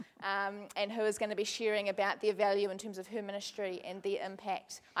and who is going to be sharing about their value in terms of her ministry and their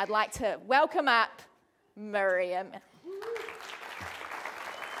impact. I'd like to welcome up Miriam.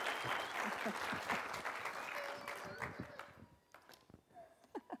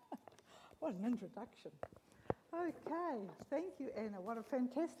 What an introduction. Okay, thank you, Anna. What a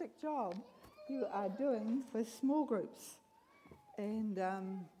fantastic job you are doing with small groups. And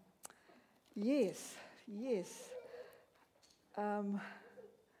yes.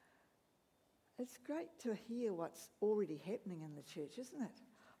 It's great to hear what's already happening in the church, isn't it?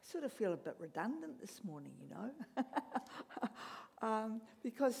 I sort of feel a bit redundant this morning,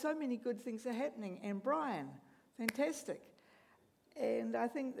 because so many good things are happening. And Brian, fantastic. And I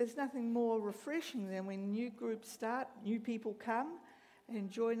think there's nothing more refreshing than when new groups start, new people come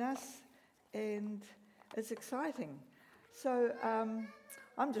and join us, and it's exciting. So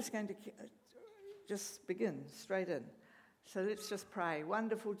I'm just going to just begin straight in. So let's just pray.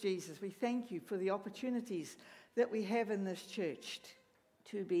 Wonderful Jesus, we thank you for the opportunities that we have in this church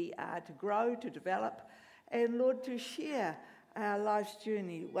to grow, to develop, and Lord, to share our life's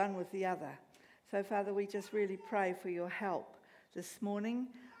journey one with the other. So Father, we just really pray for your help this morning,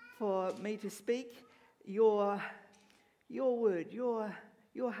 for me to speak your word,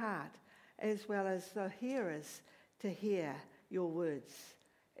 your heart, as well as the hearers to hear your words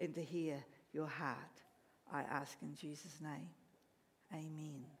and to hear your heart. I ask in Jesus' name.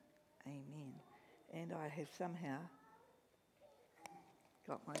 Amen. Amen. And I have somehow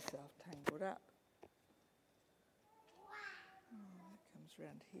got myself tangled up. It comes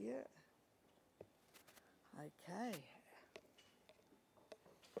around here. Okay.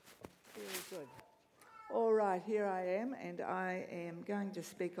 Very good. All right, here I am, and I am going to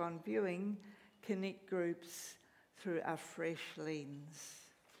speak on viewing Connect groups through a fresh lens.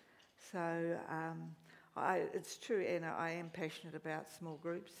 So it's true, Anna, I am passionate about small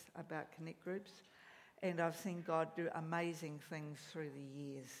groups, about Connect groups, and I've seen God do amazing things through the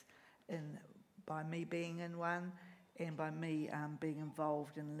years by me being in one and by me being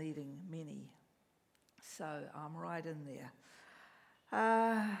involved in leading many. So I'm right in there.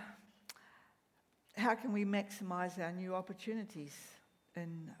 How can we maximise our new opportunities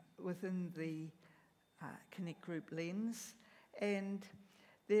within the Connect Group lens? And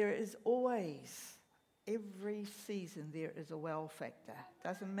there is always, every season, there is a wow factor.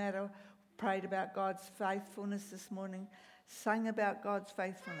 Doesn't matter. Prayed about God's faithfulness this morning, sang about God's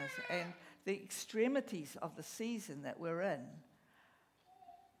faithfulness, and the extremities of the season that we're in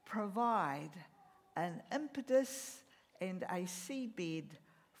provide an impetus and a seedbed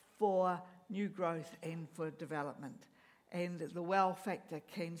for new growth and for development. And the wow factor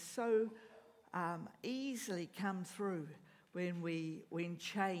can so easily come through when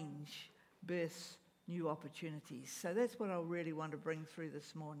change births new opportunities. So that's what I really want to bring through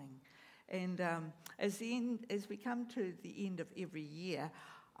this morning. And as we come to the end of every year,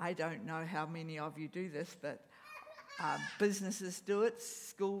 I don't know how many of you do this, but businesses do it,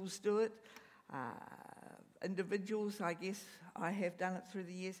 schools do it, individuals, I guess I have done it through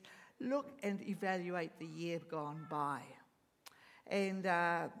the years. Look and evaluate the year gone by. And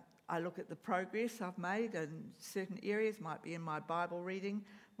I look at the progress I've made in certain areas, might be in my Bible reading,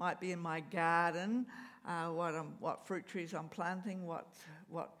 might be in my garden, what fruit trees I'm planting,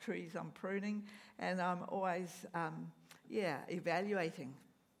 what trees I'm pruning, and I'm always, evaluating.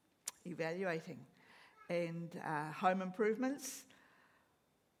 And home improvements,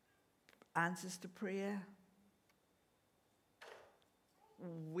 answers to prayer,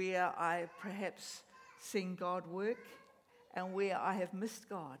 where I perhaps seen God work and where I have missed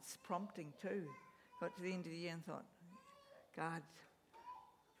God's prompting too. Got to the end of the year and thought, God,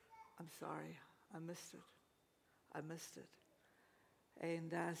 I'm sorry, I missed it.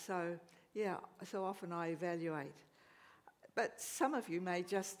 And so often I evaluate. But some of you may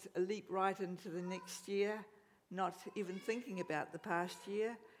just leap right into the next year, not even thinking about the past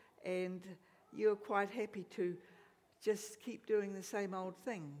year, and you're quite happy to just keep doing the same old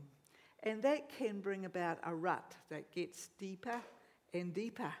thing. And that can bring about a rut that gets deeper and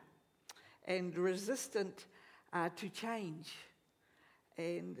deeper and resistant to change.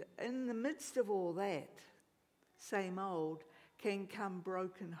 And in the midst of all that, same old, can come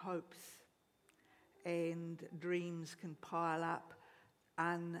broken hopes, and dreams can pile up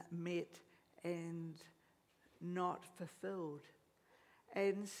unmet and not fulfilled.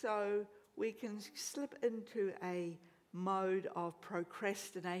 And so we can slip into a mode of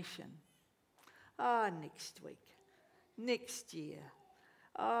procrastination. Next week, next year.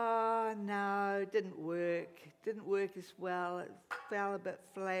 No, it didn't work as well, it fell a bit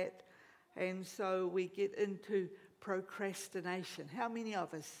flat, and so we get into procrastination. How many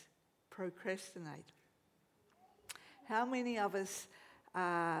of us procrastinate. How many of us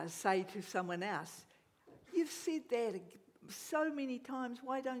say to someone else, "You've said that so many times,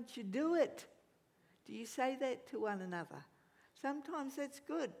 why don't you do it?" Do you say that to one another? Sometimes that's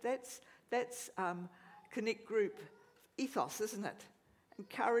good. That's Connect Group ethos, isn't it?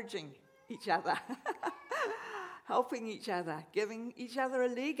 Encouraging each other, helping each other, giving each other a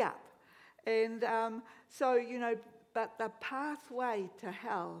leg up. And but the pathway to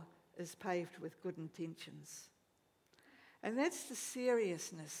hell is paved with good intentions. And that's the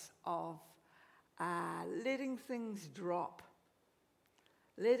seriousness of letting things drop,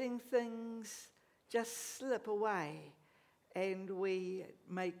 letting things just slip away, and we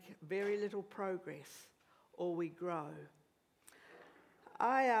make very little progress, or we grow.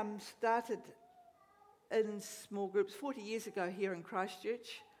 I started in small groups 40 years ago here in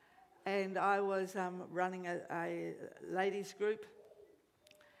Christchurch, and I was running a ladies' group.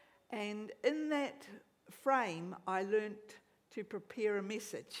 And in that frame, I learnt to prepare a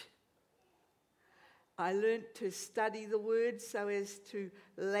message. I learnt to study the word so as to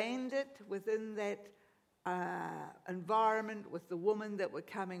land it within that environment with the women that were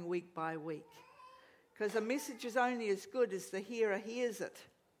coming week by week. Because a message is only as good as the hearer hears it.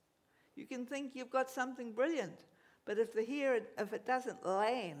 You can think you've got something brilliant, but if it doesn't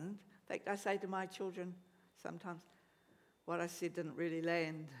land, in fact, I say to my children sometimes, "What I said didn't really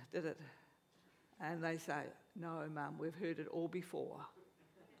land, did it?" And they say, "No, Mum, we've heard it all before."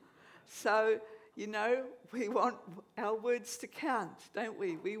 So, we want our words to count, don't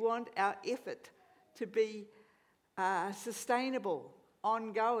we? We want our effort to be sustainable,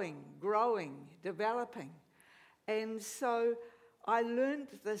 ongoing, growing, developing. And so I learned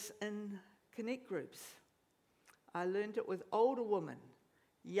this in Connect groups. I learned it with older women,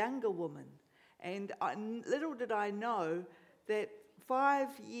 younger women. And little did I know that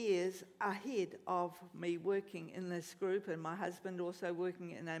 5 years ahead of me working in this group, and my husband also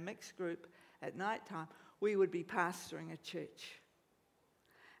working in a mixed group at night time, we would be pastoring a church.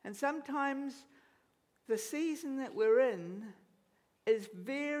 And sometimes the season that we're in is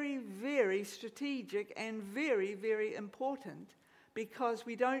very, very strategic and very, very important, because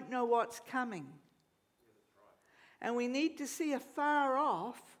we don't know what's coming. And we need to see afar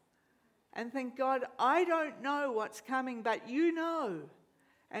off and think, "God, I don't know what's coming, but you know.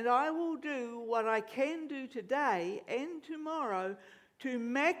 And I will do what I can do today and tomorrow to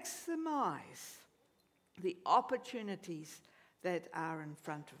maximize the opportunities that are in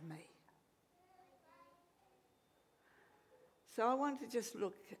front of me." So I want to just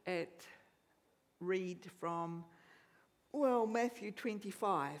read from, Matthew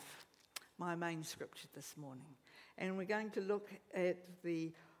 25, my main scripture this morning. And we're going to look at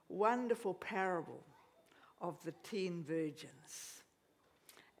the wonderful parable of the 10 virgins.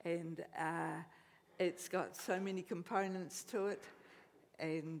 And it's got so many components to it.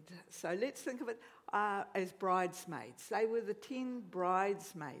 And so let's think of it as bridesmaids. They were the 10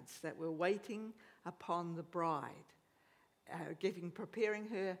 bridesmaids that were waiting upon the bride, preparing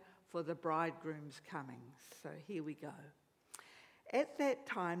her for the bridegroom's coming. So here we go. "At that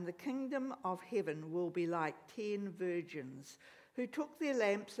time, the kingdom of heaven will be like 10 virgins who took their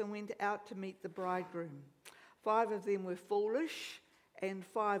lamps and went out to meet the bridegroom. 5 of them were foolish, and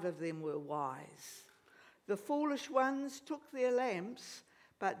 5 of them were wise. The foolish ones took their lamps,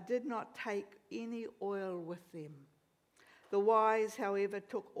 but did not take any oil with them. The wise, however,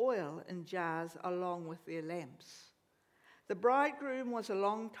 took oil in jars along with their lamps. The bridegroom was a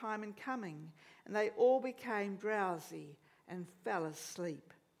long time in coming, and they all became drowsy and fell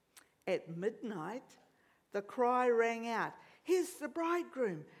asleep. At midnight, the cry rang out, 'Here's the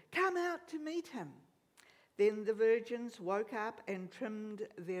bridegroom, come out to meet him.' Then the virgins woke up and trimmed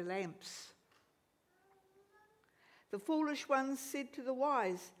their lamps. The foolish ones said to the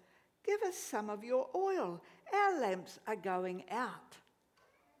wise, 'Give us some of your oil, our lamps are going out.'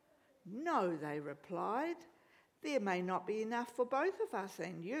 'No,' they replied, 'there may not be enough for both of us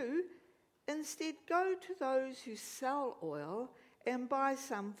and you. Instead, go to those who sell oil and buy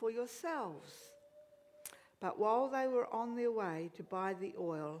some for yourselves.' But while they were on their way to buy the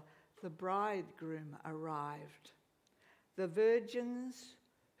oil, the bridegroom arrived. The virgins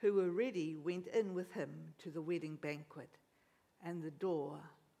who were ready went in with him to the wedding banquet, and the door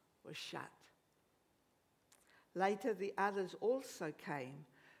was shut. Later the others also came.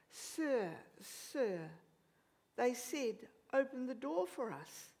 'Sir, sir,' they said, 'open the door for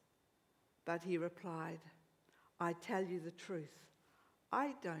us.' But he replied, 'I tell you the truth,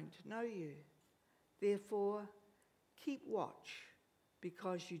 I don't know you. Therefore, keep watch,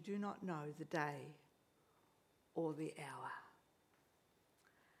 because you do not know the day or the hour.'"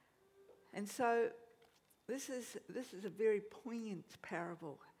 And so this is a very poignant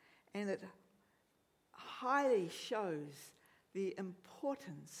parable, and it highly shows the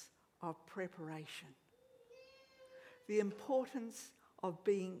importance of preparation, the importance of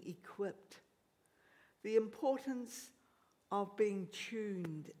being equipped, the importance of being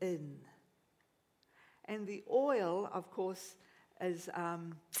tuned in. And the oil, of course,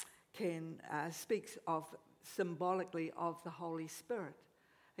 speaks of symbolically of the Holy Spirit.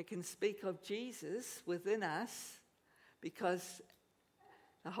 It can speak of Jesus within us, because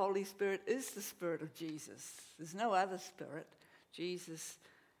the Holy Spirit is the Spirit of Jesus. There's no other Spirit. Jesus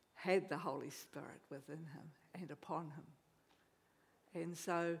had the Holy Spirit within him and upon him. And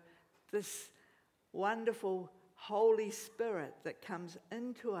so this wonderful Holy Spirit that comes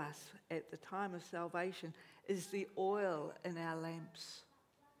into us at the time of salvation is the oil in our lamps.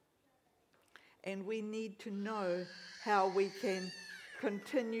 And we need to know how we can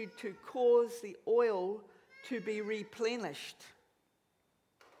continue to cause the oil to be replenished,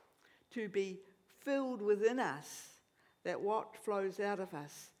 to be filled within us, that what flows out of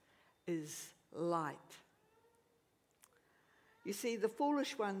us is light. You see, the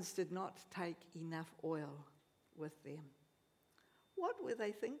foolish ones did not take enough oil with them. What were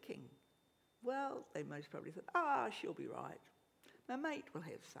they thinking? Well, they most probably thought, she'll be right. My mate will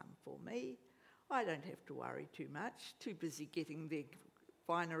have some for me. I don't have to worry too much. Too busy getting their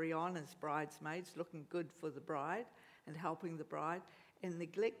finery on as bridesmaids, looking good for the bride and helping the bride, and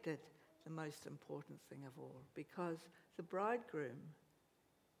neglected the most important thing of all, because the bridegroom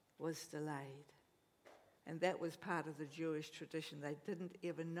was delayed. And that was part of the Jewish tradition. They didn't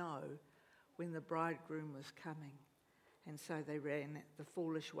ever know when the bridegroom was coming. And so they ran. The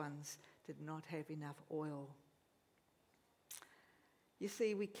foolish ones did not have enough oil. You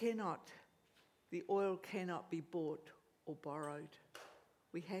see, the oil cannot be bought or borrowed.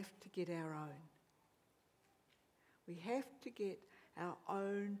 We have to get our own. We have to get our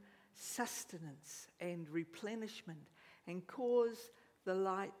own sustenance and replenishment and cause the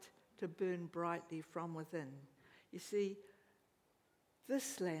light to burn brightly from within. You see,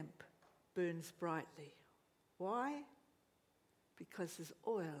 this lamp burns brightly. Why? Because there's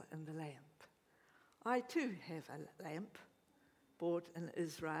oil in the lamp. I too have a lamp bought in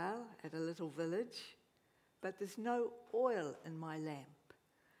Israel at a little village, but there's no oil in my lamp,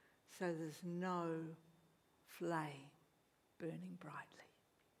 so there's no flame burning brightly.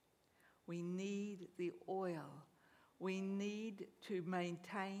 We need the oil. We need to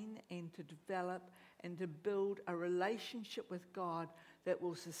maintain and to develop and to build a relationship with God that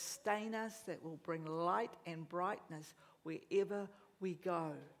will sustain us, that will bring light and brightness wherever we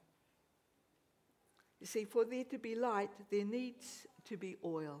go. You see, for there to be light, there needs to be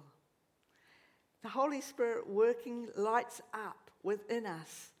oil. The Holy Spirit working lights up within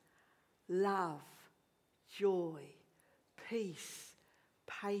us love, joy, peace,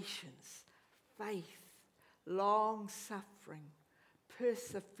 patience, faith, long-suffering,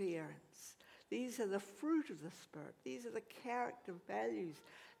 perseverance. These are the fruit of the Spirit. These are the character values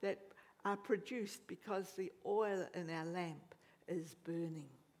that are produced because the oil in our lamp is burning.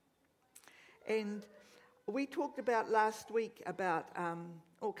 And we talked about last week or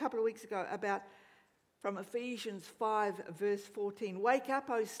a couple of weeks ago, about from Ephesians 5 verse 14, "Wake up,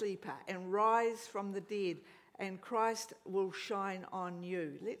 O sleeper, and rise from the dead, and Christ will shine on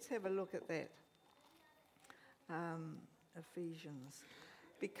you." Let's have a look at that. Ephesians.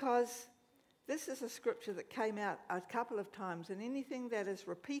 Because this is a scripture that came out a couple of times, and anything that is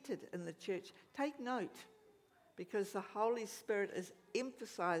repeated in the church, take note, because the Holy Spirit is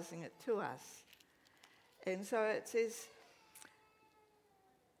emphasizing it to us. And so it says,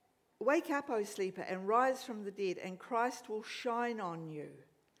 "Wake up, O sleeper, and rise from the dead, and Christ will shine on you.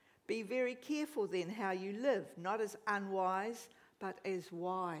 Be very careful then how you live, not as unwise, but as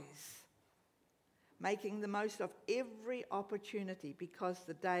wise, making the most of every opportunity, because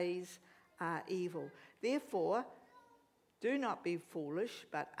the days are evil. Therefore, do not be foolish,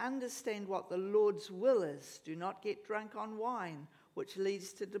 but understand what the Lord's will is. Do not get drunk on wine, which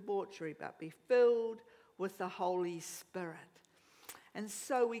leads to debauchery, but be filled with the Holy Spirit." And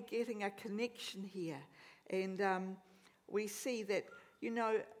so we're getting a connection here. And we see that,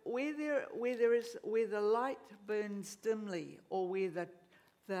 where the light burns dimly, or where there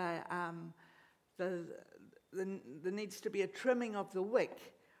needs to be a trimming of the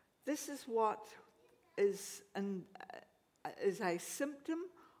wick, this is what is a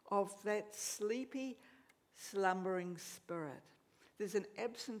symptom of that sleepy, slumbering spirit. There's an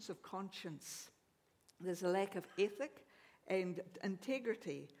absence of conscience. There's a lack of ethic and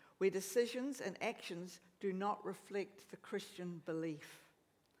integrity, where decisions and actions do not reflect the Christian belief.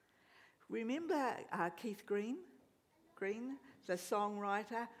 Remember Keith Green, the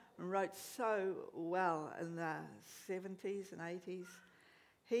songwriter, and wrote so well in the 70s and 80s.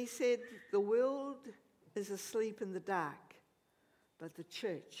 He said, the world is asleep in the dark, but the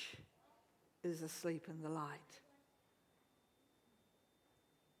church is asleep in the light.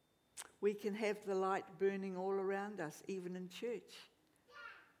 We can have the light burning all around us, even in church.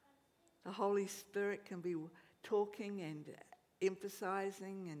 The Holy Spirit can be talking and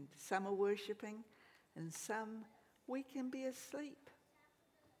emphasizing, and some are worshipping, and some we can be asleep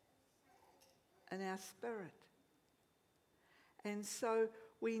in our spirit. And so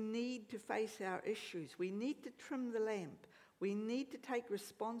we need to face our issues. We need to trim the lamp. We need to take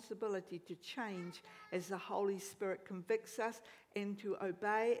responsibility to change as the Holy Spirit convicts us, and to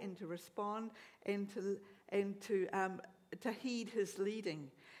obey and to respond and to heed His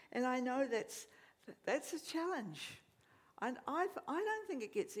leading. And I know that's a challenge. And I don't think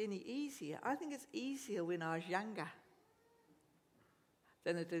it gets any easier. I think it's easier when I was younger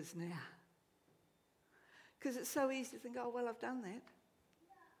than it is now. Because it's so easy to think, oh, well, I've done that.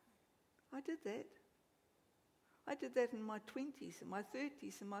 I did that. I did that in my 20s, in my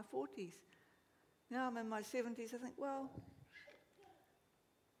 30s, in my 40s. Now I'm in my 70s. I think,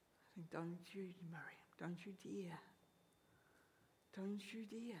 don't you, Miriam, don't you dare. Don't you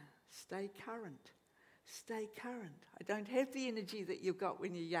dare. Stay current. Stay current. I don't have the energy that you've got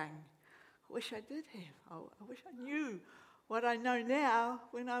when you're young. I wish I did have. I wish I knew what I know now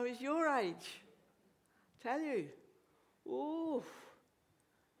when I was your age. Tell you. Oof.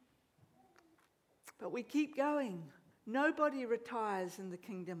 But we keep going. Nobody retires in the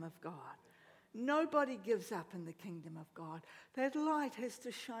kingdom of God. Nobody gives up in the kingdom of God. That light has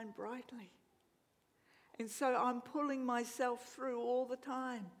to shine brightly. And so I'm pulling myself through all the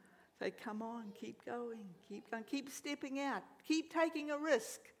time. Say, come on, keep going, keep stepping out, keep taking a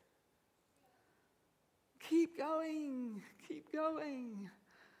risk. Keep going.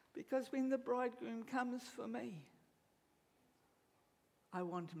 Because when the bridegroom comes for me, I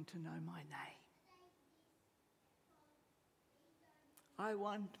want him to know my name. I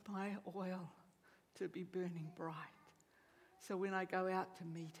want my oil to be burning bright. So when I go out to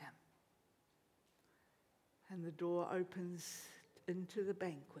meet him, and the door opens into the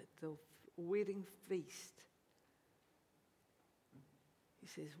banquet, the wedding feast, he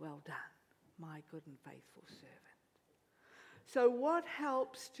says, well done, my good and faithful servant. So what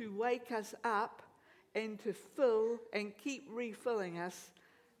helps to wake us up and to fill and keep refilling us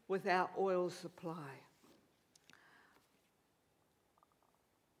with our oil supply?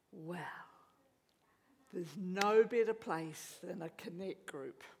 Well, there's no better place than a connect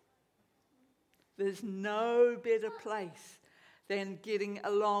group. There's no better place than getting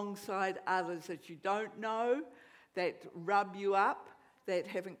alongside others that you don't know, that rub you up, that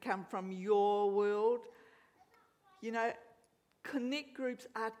haven't come from your world. You know, connect groups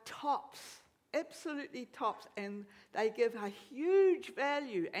are tops, absolutely tops, and they give a huge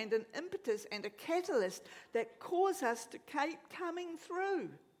value and an impetus and a catalyst that cause us to keep coming through.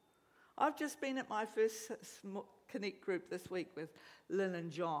 I've just been at my first connect group this week with Lynn and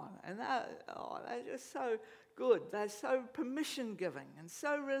John, and they're just so good. They're so permission-giving and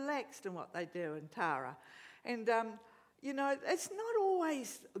so relaxed in what they do, and Tara. And, you know, it's not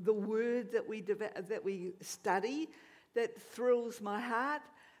always the word that we study that thrills my heart,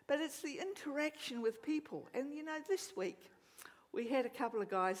 but it's the interaction with people. And, you know, this week we had a couple of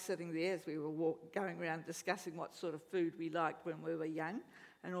guys sitting there as we were going around discussing what sort of food we liked when we were young,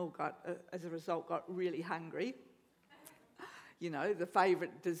 and all got, as a result, got really hungry. You know, the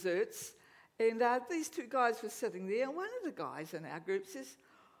favourite desserts. And these two guys were sitting there, and one of the guys in our group says,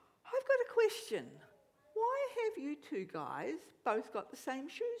 I've got a question. Why have you two guys both got the same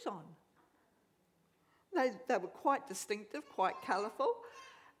shoes on? They were quite distinctive, quite colourful.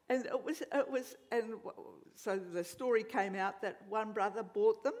 And so the story came out that one brother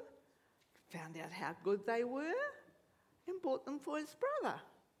bought them, found out how good they were, and bought them for his brother.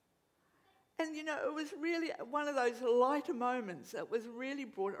 And, you know, it was really one of those lighter moments. It was really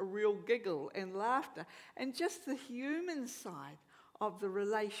brought a real giggle and laughter, and just the human side of the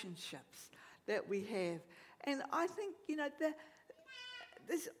relationships that we have. And I think, you know,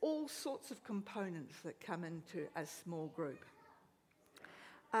 there's all sorts of components that come into a small group.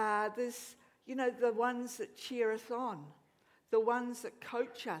 There's, you know, the ones that cheer us on, the ones that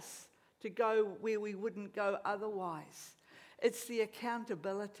coach us to go where we wouldn't go otherwise. It's the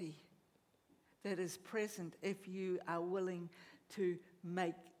accountability that is present if you are willing to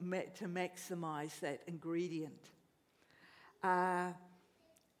maximize that ingredient.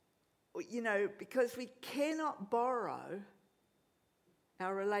 You know, because we cannot borrow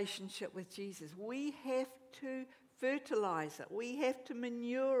our relationship with Jesus. We have to fertilize it. We have to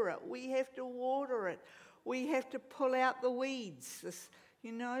manure it. We have to water it. We have to pull out the weeds.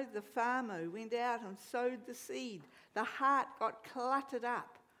 The farmer went out and sowed the seed. The heart got cluttered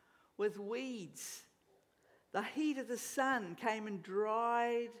up with weeds. The heat of the sun came and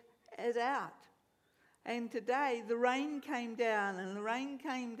dried it out. And today the rain came down and the rain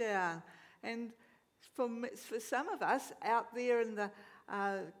came down. And for some of us out there in the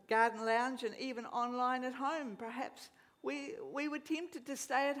garden lounge and even online at home, perhaps we were tempted to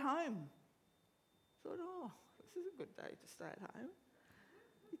stay at home. Thought, this is a good day to stay at home.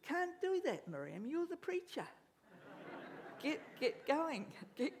 You can't do that, Miriam. You're the preacher. Get going.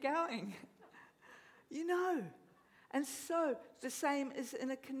 And so the same is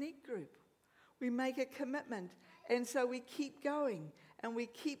in a connect group. We make a commitment, and so we keep going,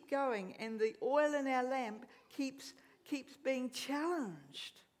 and the oil in our lamp keeps being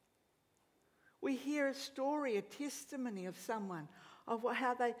challenged. We hear a story, a testimony of someone, of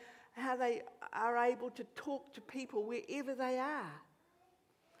how they are able to talk to people wherever they are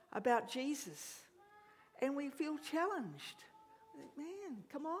about Jesus. And we feel challenged. Man,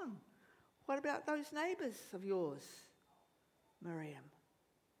 come on. What about those neighbours of yours, Miriam?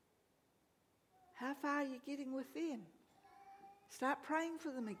 How far are you getting with them? Start praying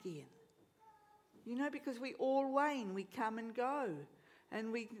for them again. Because we all wane, we come and go,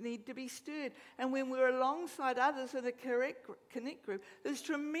 and we need to be stirred. And when we're alongside others in a connect group, there's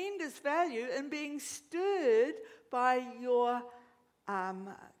tremendous value in being stirred by your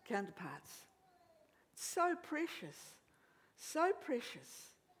counterparts. So precious. So precious.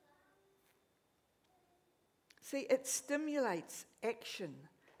 See, it stimulates action.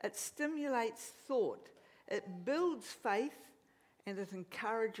 It stimulates thought. It builds faith, and it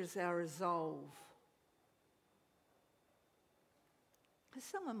encourages our resolve.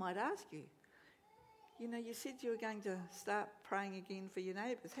 Someone might ask you, you said you were going to start praying again for your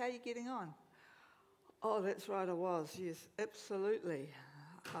neighbours. How are you getting on? Oh, that's right, I was. Yes, absolutely.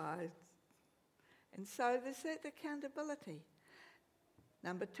 And so there's that accountability.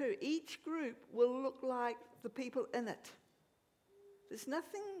 Number 2, each group will look like the people in it. There's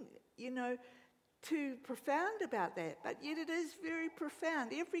nothing, too profound about that, but yet it is very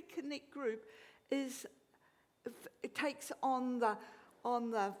profound. Every connect group it takes on the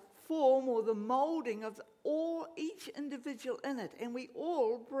form or the moulding of each individual in it, and we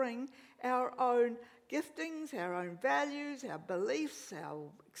all bring our own giftings, our own values, our beliefs,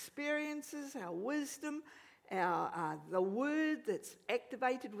 our experiences, our wisdom, the word that's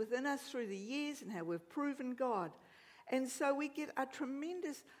activated within us through the years and how we've proven God. And so we get a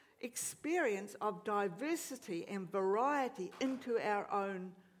tremendous experience of diversity and variety into our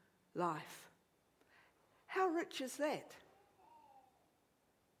own life. How rich is that?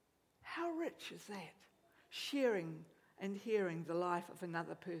 How rich is that? Sharing and hearing the life of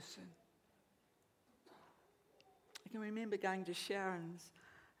another person. I can remember going to Sharon's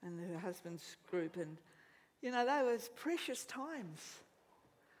and her husband's group, and they were precious times.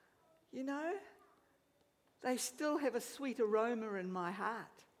 They still have a sweet aroma in my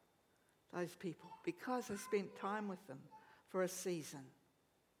heart, those people, because I spent time with them for a season.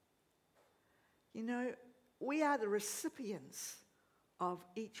 We are the recipients of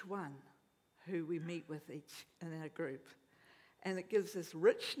each one who we meet with each in our group. And it gives us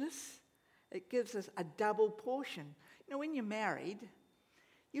richness. It gives us a double portion. When you're married,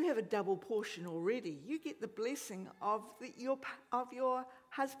 you have a double portion already. You get the blessing of your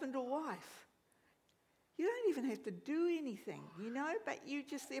husband or wife. You don't even have to do anything, but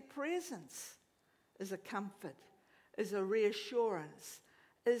their presence is a comfort, is a reassurance,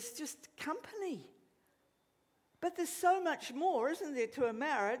 is just company. But there's so much more, isn't there, to a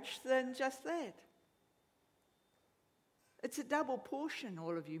marriage than just that? It's a double portion,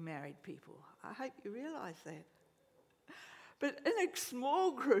 all of you married people. I hope you realise that. But in a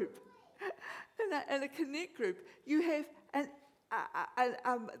small group, in a connect group, you have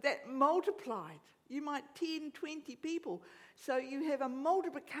that multiplied. You might 10, 20 people. So you have a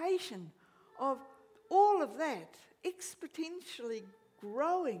multiplication of all of that exponentially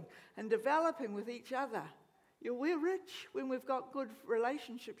growing and developing with each other. We're rich when we've got good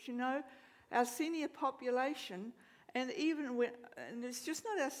relationships. Our senior population, and it's just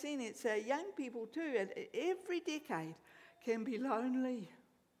not our senior, it's our young people too, and every decade can be lonely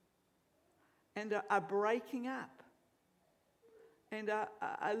and are breaking up and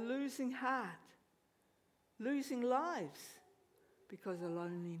are losing heart, losing lives because of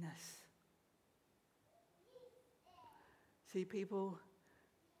loneliness. See, people,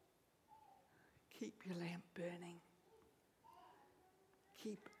 keep your lamp burning.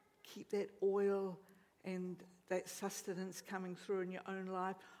 keep that oil and that sustenance coming through in your own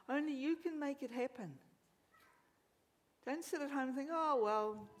life. Only you can make it happen. Don't sit at home and think, oh,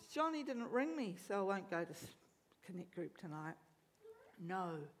 well, Johnny didn't ring me, so I won't go to Connect Group tonight.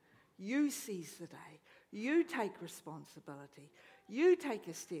 No, you seize the day. You take responsibility. You take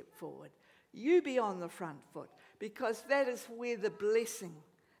a step forward. You be on the front foot, because that is where the blessing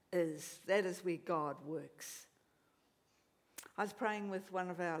is. That is where God works. I was praying with one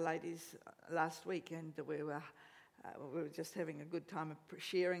of our ladies last week, and we were just having a good time of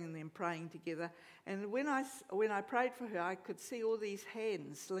sharing and then praying together. And when I prayed for her, I could see all these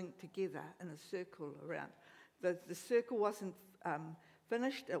hands linked together in a circle around. The circle wasn't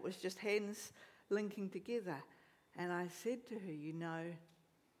finished. It was just hands linking together. And I said to her, you know,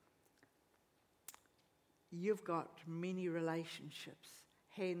 you've got many relationships,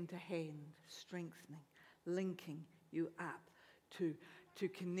 hand to hand, strengthening, linking you up to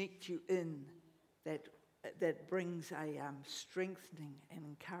connect you in that brings a strengthening and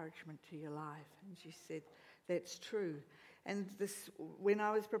encouragement to your life. And she said, that's true. And when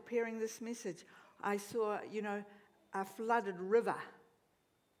I was preparing this message, I saw, a flooded river.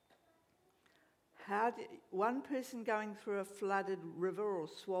 One person going through a flooded river or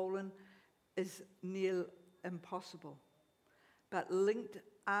swollen is near impossible. But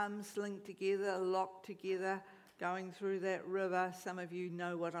arms linked together, locked together, going through that river, some of you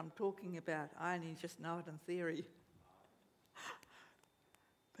know what I'm talking about. I only just know it in theory.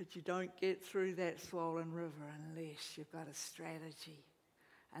 But you don't get through that swollen river unless you've got a strategy,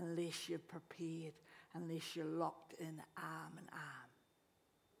 unless you're prepared, unless you're locked in arm in arm.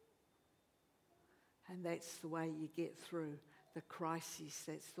 And that's the way you get through the crises.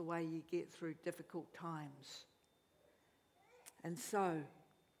 That's the way you get through difficult times. And so,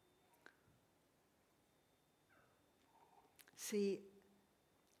 see,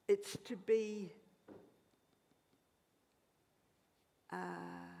 it's to be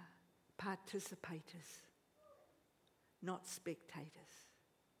participators, not spectators.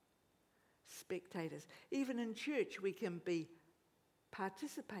 Spectators. Even in church, we can be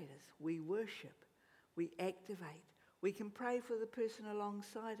participators. We worship. We activate. We can pray for the person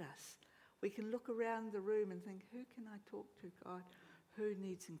alongside us. We can look around the room and think, who can I talk to, God? Who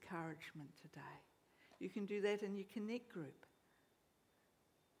needs encouragement today? You can do that in your Connect group.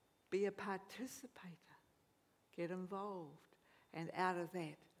 Be a participator. Get involved. And out of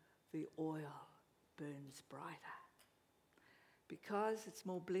that, the oil burns brighter. Because it's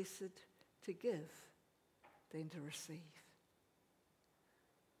more blessed to give than to receive.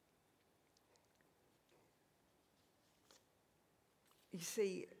 You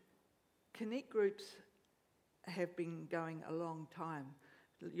see, Connect groups have been going a long time.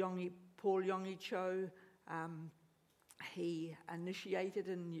 Paul Yonggi Cho, he initiated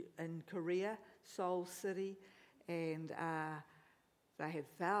in Korea, Seoul City, and they have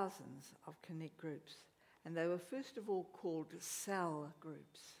thousands of Connect groups. And they were first of all called cell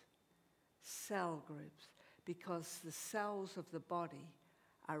groups. Cell groups, because the cells of the body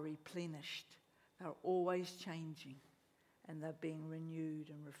are replenished. They're always changing, and they're being renewed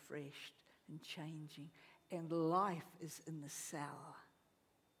and refreshed and changing. And life is in the cell.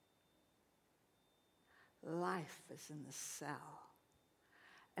 Life is in the cell.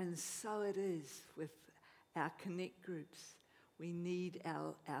 And so it is with our Connect groups. We need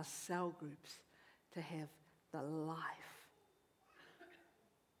our cell groups to have the life.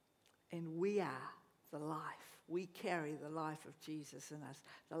 And we are the life. We carry the life of Jesus in us,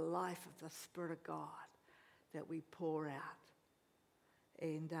 the life of the Spirit of God that we pour out.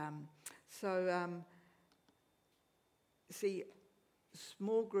 And see,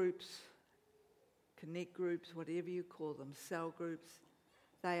 small groups, Connect groups, whatever you call them, cell groups,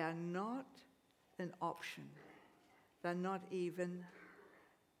 they are not an option. They're not even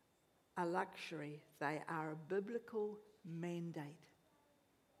a luxury. They are a biblical mandate.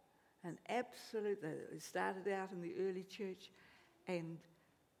 And absolutely, it started out in the early church, and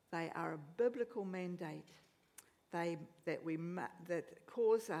they are a biblical mandate that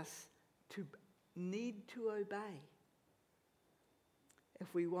cause us to need to obey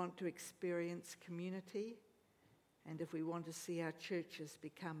if we want to experience community and if we want to see our churches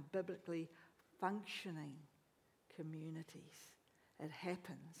become biblically functioning communities. It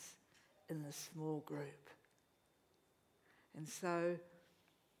happens in the small group. And so,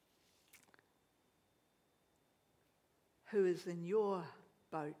 who is in your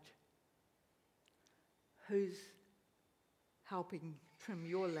boat? Who's helping trim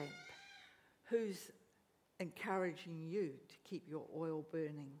your lamp? Who's encouraging you to keep your oil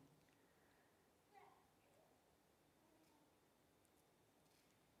burning?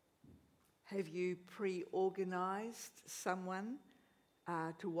 Have you pre-organised someone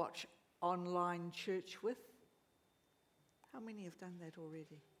to watch online church with? How many have done that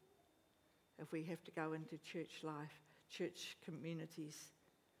already? If we have to go into church life, church communities.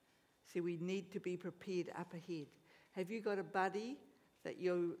 See, we need to be prepared up ahead. Have you got a buddy that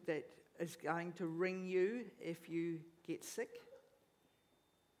is going to ring you if you get sick?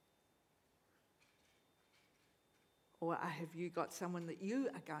 Or have you got someone that you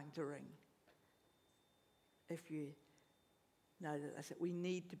are going to ring? If you know that we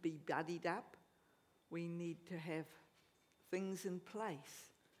need to be buddied up, we need to have things in place.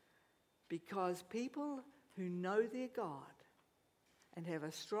 Because people who know their God and have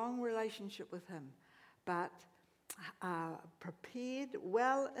a strong relationship with Him, but are prepared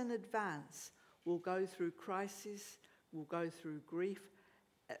well in advance, will go through crisis, will go through grief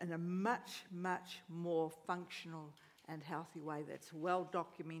in a much, much more functional and healthy way. That's well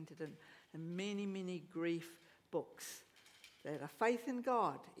documented in many, many grief books. That a faith in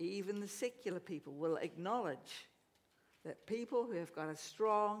God, even the secular people, will acknowledge that people who have got a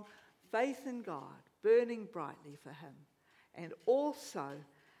strong faith in God, burning brightly for Him, and also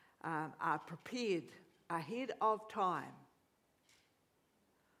are prepared ahead of time,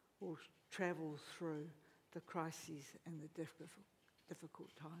 will travel through the crises and the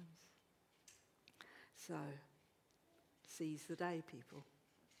difficult times. So, seize the day, people.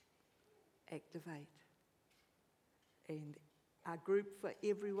 Activate. And a group for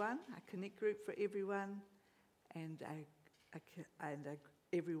everyone, a connect group for everyone, and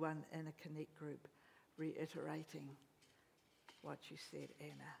everyone in a connect group, reiterating what you said,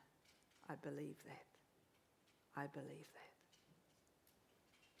 Anna. I believe that. I believe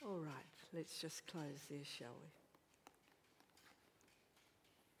that. All right, let's just close there, shall we?